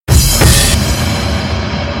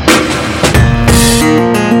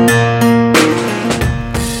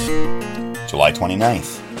July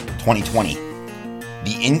 29th, 2020.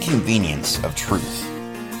 The inconvenience of truth.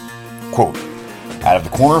 Quote, out of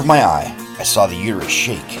the corner of my eye, I saw the uterus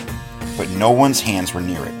shake, but no one's hands were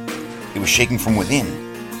near it. It was shaking from within.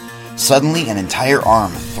 Suddenly, an entire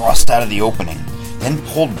arm thrust out of the opening, then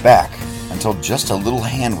pulled back until just a little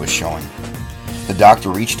hand was showing. The doctor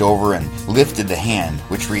reached over and lifted the hand,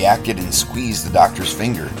 which reacted and squeezed the doctor's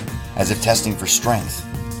finger, as if testing for strength.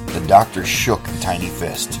 The doctor shook the tiny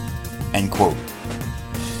fist. End quote.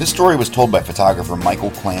 This story was told by photographer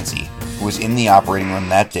Michael Clancy, who was in the operating room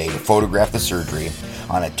that day to photograph the surgery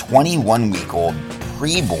on a 21-week-old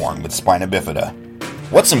preborn with spina bifida.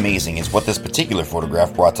 What's amazing is what this particular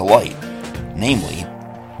photograph brought to light, namely,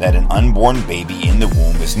 that an unborn baby in the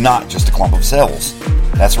womb is not just a clump of cells.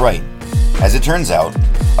 That's right. As it turns out,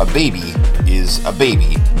 a baby is a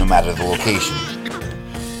baby, no matter the location.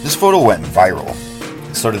 This photo went viral.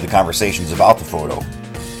 So did the conversations about the photo.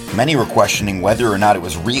 Many were questioning whether or not it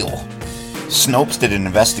was real. Snopes did an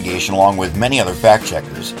investigation along with many other fact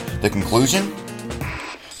checkers. The conclusion?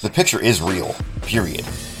 The picture is real, period.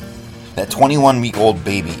 That 21-week-old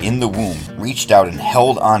baby in the womb reached out and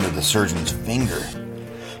held onto the surgeon's finger.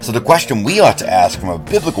 So the question we ought to ask from a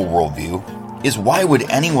biblical worldview is, why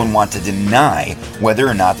would anyone want to deny whether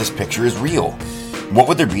or not this picture is real? What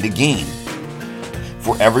would there be to gain?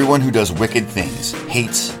 For everyone who does wicked things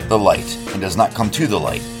hates the light and does not come to the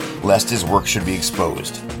light, lest his work should be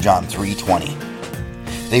exposed. John 3:20.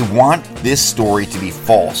 They want this story to be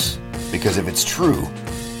false, because if it's true,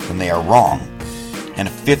 then they are wrong. And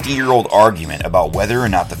a 50-year-old argument about whether or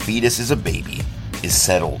not the fetus is a baby is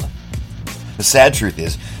settled. The sad truth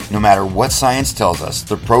is, no matter what science tells us,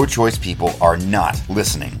 the pro-choice people are not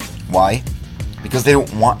listening. Why? Because they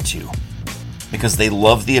don't want to. Because they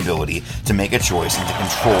love the ability to make a choice and to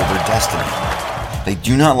control their destiny. They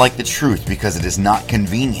do not like the truth because it is not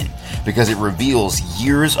convenient, because it reveals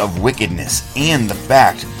years of wickedness and the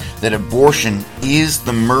fact that abortion is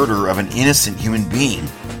the murder of an innocent human being.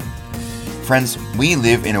 Friends, we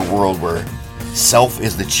live in a world where self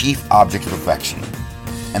is the chief object of affection,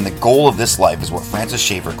 and the goal of this life is what Francis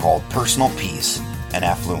Schaeffer called personal peace and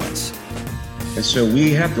affluence. And so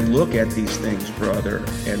we have to look at these things, brother,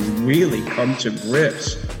 and really come to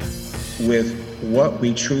grips with what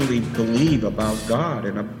we truly believe about God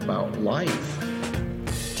and about life.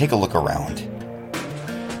 Take a look around.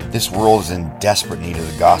 This world is in desperate need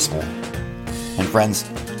of the gospel. And friends,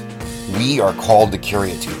 we are called to carry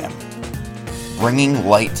it to them, bringing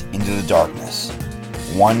light into the darkness,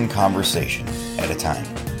 one conversation at a time.